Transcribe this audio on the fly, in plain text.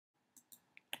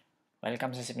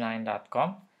Welcome sa zip9.com.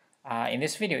 In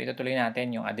this video, itutuloy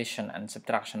natin yung addition and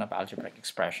subtraction of algebraic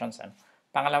expressions.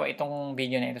 Pangalawa itong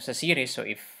video na ito sa series, so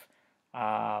if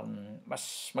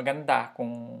mas maganda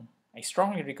kung I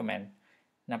strongly recommend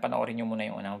na panoorin nyo muna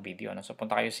yung unang video. So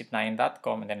punta kayo sa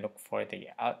zip9.com and then look for the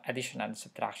addition and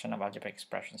subtraction of algebraic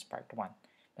expressions part 1.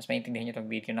 Mas maintindihan nyo itong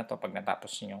video na to pag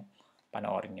natapos nyo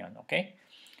panoorin yun, okay?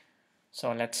 So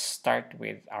let's start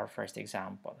with our first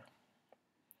example.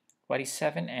 What is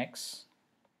 7x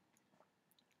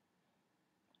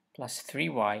plus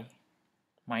 3y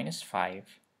minus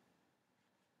 5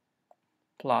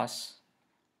 plus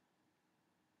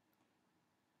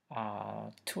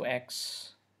 2x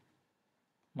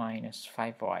minus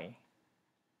 5y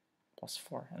plus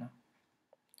 4. Ano?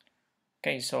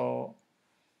 Okay, so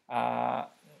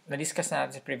na-discuss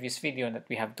natin sa previous video that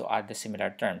we have to add the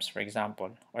similar terms, for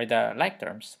example, or the like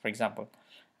terms. For example,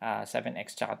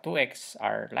 7x tsaka 2x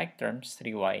are like terms,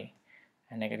 3y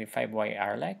and negative 5y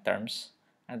are like terms.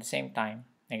 At the same time,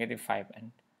 negative 5 and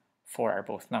 4 are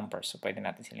both numbers. So, pwede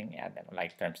natin silang i-add.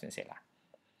 Like terms din sila.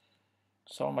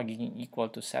 So, magiging equal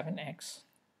to 7x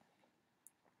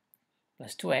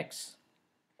plus 2x,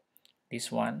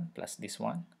 this one plus this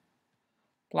one,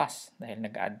 plus, dahil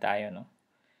nag-add tayo, no?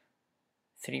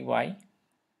 3y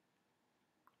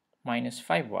minus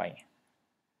 5y.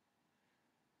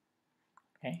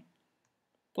 Okay?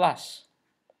 Plus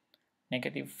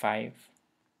negative 5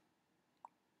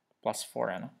 plus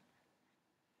 4, ano?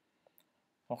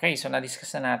 Okay, so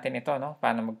na-discuss na natin ito, no?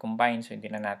 Paano mag-combine, so hindi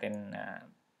na natin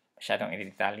masyadong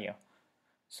i-detalyo.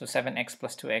 So 7x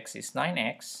plus 2x is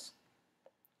 9x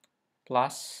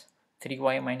plus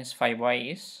 3y minus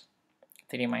 5y is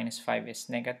 3 minus 5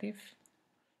 is negative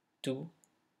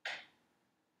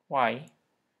 2y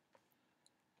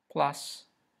plus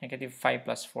negative 5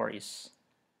 plus 4 is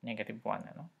negative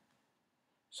 1, ano?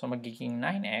 So, magiging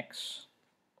 9x.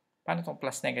 Paano itong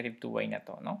plus negative 2y na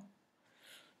to, no?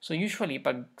 So, usually,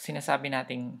 pag sinasabi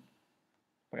nating,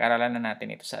 pag-aralan na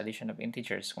natin ito sa addition of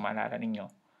integers, kung maalala ninyo,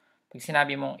 pag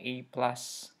sinabi mong a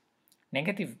plus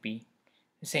negative b,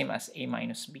 the same as a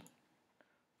minus b.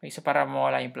 Okay, so para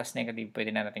mawala yung plus negative,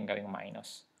 pwede na natin gawing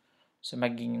minus. So,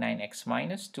 magiging 9x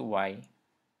minus 2y.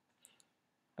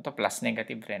 Ito plus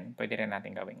negative rin, pwede rin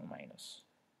natin gawing minus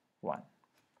 1.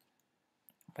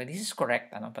 But this is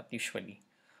correct, ano? But usually,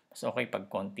 mas okay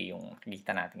pag konti yung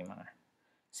nakikita natin yung mga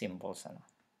symbols, ano?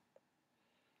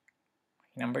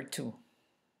 Okay, number 2.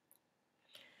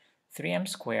 3m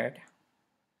squared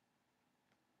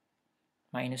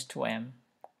minus 2m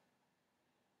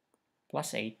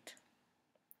plus 8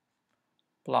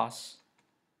 plus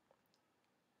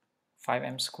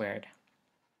 5m squared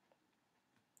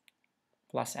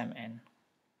plus mn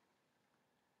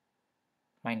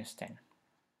minus 10.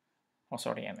 Oh,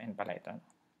 sorry, mn pala ito.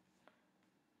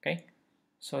 Okay?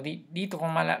 So, dito,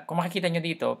 kung makikita nyo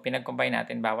dito, pinag-combine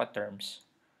natin bawat terms.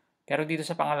 Pero dito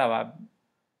sa pangalawa,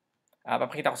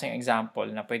 papakita ko sa yung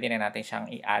example na pwede na natin siyang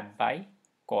i-add by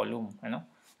column. Ano?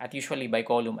 At usually, by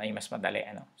column ay mas madali.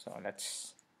 Ano? So,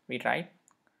 let's rewrite.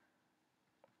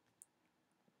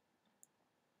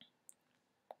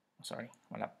 Oh, sorry,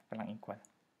 wala palang equal.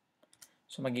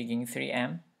 So, magiging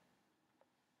 3m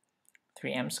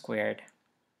squared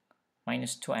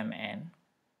minus 2mn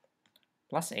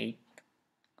plus 8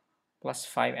 plus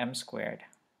 5m squared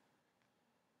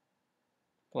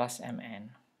plus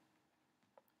mn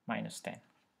minus 10.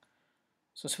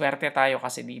 So, swerte tayo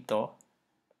kasi dito,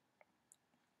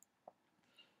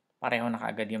 pareho na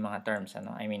kaagad yung mga terms.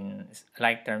 Ano? I mean,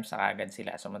 like terms na kaagad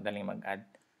sila. So, madaling mag-add.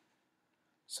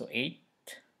 So, 8.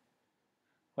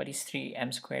 What is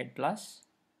 3m squared plus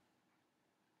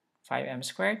 5m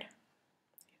squared?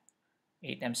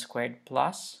 8m squared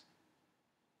plus,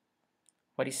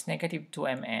 what is negative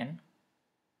 2mn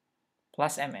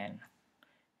plus mn?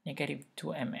 Negative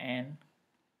 2mn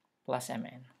plus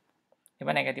mn.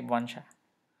 Diba negative 1 siya?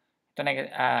 Ito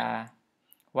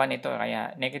 1 ito,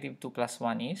 kaya negative 2 plus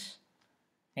 1 is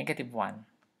negative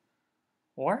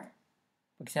 1. Or,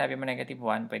 pag sinabi mo negative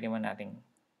 1, pwede mo nating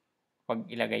pag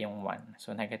ilagay yung 1.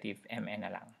 So, negative mn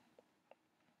na lang.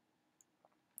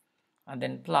 And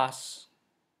then plus,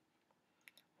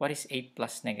 what is 8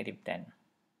 plus negative 10?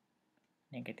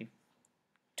 Negative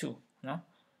 2, no?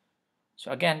 So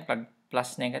again, pag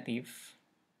plus negative,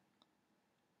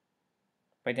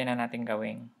 pwede na natin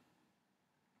gawing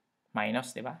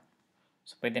minus, di ba?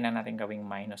 So pwede na natin gawing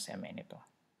minus mn ito.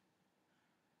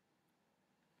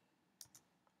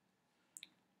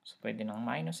 So pwede ng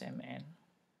minus mn.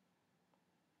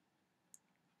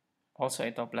 Also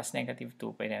ito, plus negative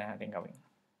 2, pwede na natin gawing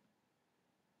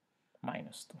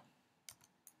minus 2.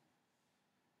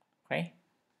 Okay?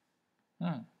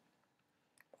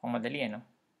 Mukhang madali, ano?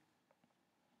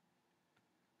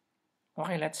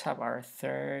 Okay, let's have our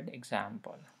third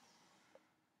example.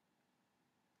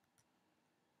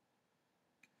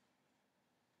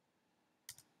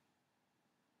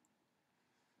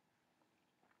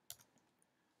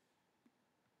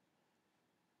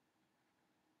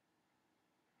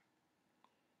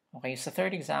 Okay, so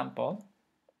third example,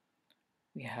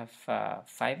 we have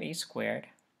 5a squared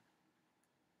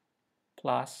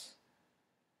plus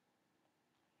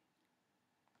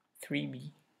 3b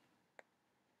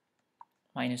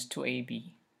minus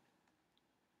 2ab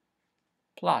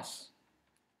plus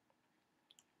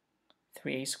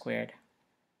 3a squared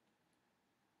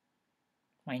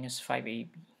minus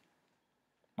 5ab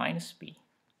minus b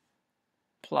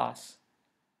plus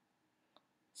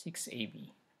 6ab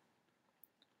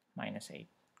minus 8.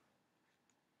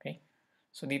 Okay?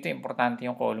 So dito importante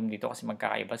yung column dito kasi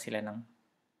magkakaiba sila ng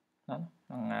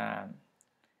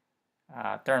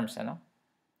terms, ano?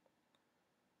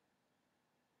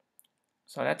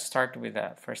 So let's start with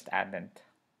the first addend.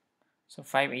 So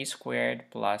 5a squared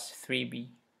plus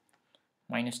 3b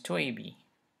minus 2ab.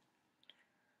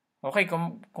 Okay,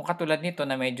 kung katulad nito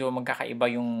na medyo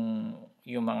magkakaiba yung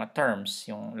mga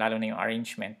terms, lalo na yung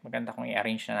arrangement, maganda kung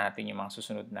i-arrange na natin yung mga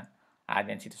susunod na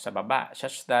addends dito sa baba,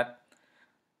 such that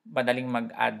madaling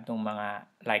mag-add ng mga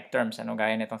like terms, ano,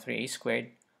 gaya nitong 3a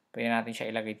squared, pwede natin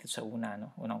siya ilagay dito sa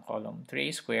unang column,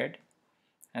 3a squared,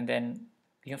 and then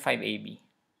yung 5ab.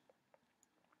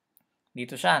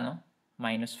 Dito siya, no,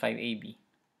 minus 5ab.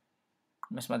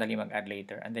 Mas madali mag-add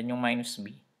later. And then yung minus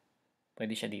b,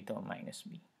 pwede siya dito, minus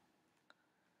b.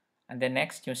 And then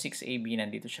next, yung 6ab,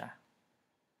 nandito siya.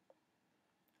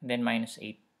 And then minus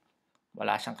 8.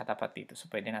 Wala siyang katapat dito.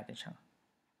 So, pwede natin siyang,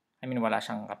 wala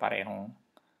siyang kaparehong,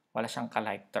 wala siyang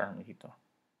ka-like term dito.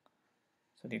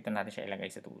 So, dito natin siya ilagay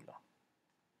sa dulo.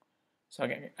 So,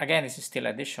 again, this is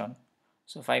still addition.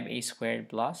 So, 5a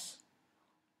squared plus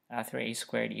 3a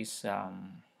squared is 8a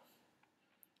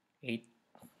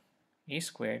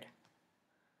squared.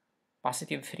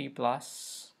 Positive 3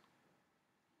 plus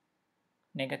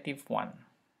negative 1.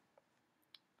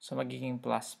 So, magiging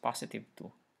plus positive 2.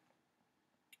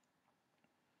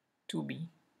 2b.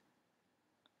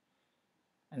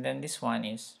 And then this one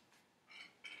is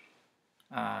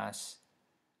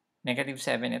negative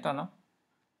 7 ito, no?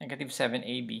 Negative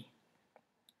 7ab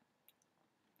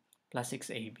plus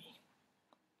 6ab.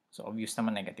 So, obvious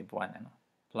naman negative 1, ano?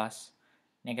 Plus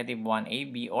negative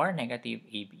 1ab or negative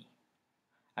ab.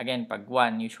 Again, pag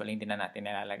 1, usually hindi na natin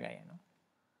nilalagay, ano?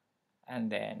 And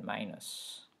then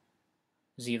minus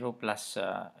 0 plus,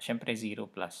 syempre 0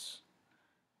 plus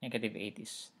negative 8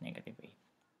 is negative 8.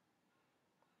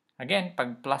 Again,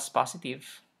 pag plus positive,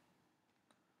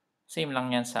 same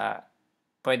lang yan sa,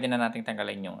 pwede na natin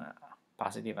tanggalin yung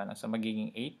positive, ano? So,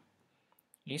 magiging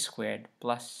 8a squared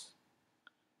plus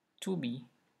 2b.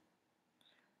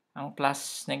 Ang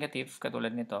plus negative,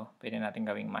 katulad nito, pwede natin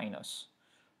gawing minus.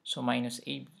 So, minus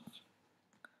ab.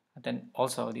 And then,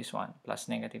 also, this one, plus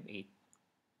negative 8.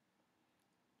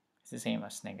 It's the same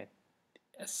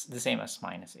as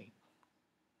minus 8.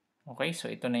 Okay, so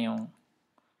ito na yung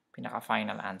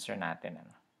pinaka-final answer natin.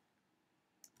 Ano?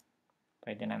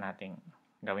 Pwede na nating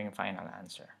gawing final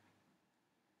answer.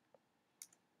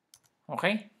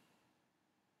 Okay?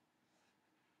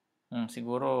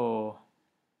 Siguro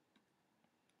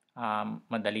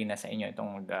madali na sa inyo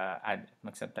itong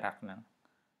mag-subtract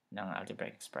ng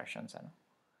algebraic expressions. Ano?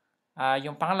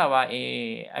 Yung pangalawa,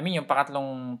 yung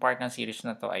pangatlong part ng series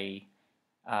na to ay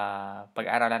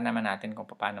pag-aralan naman natin kung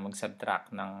paano mag-subtract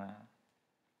ng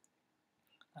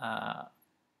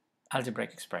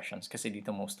algebraic expressions kasi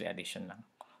dito mostly addition lang.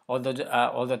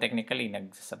 Although technically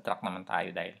nag-subtract naman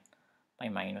tayo dahil may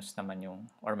minus naman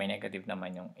or may negative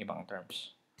naman yung ibang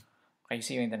terms. Okay,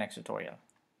 see you in the next tutorial.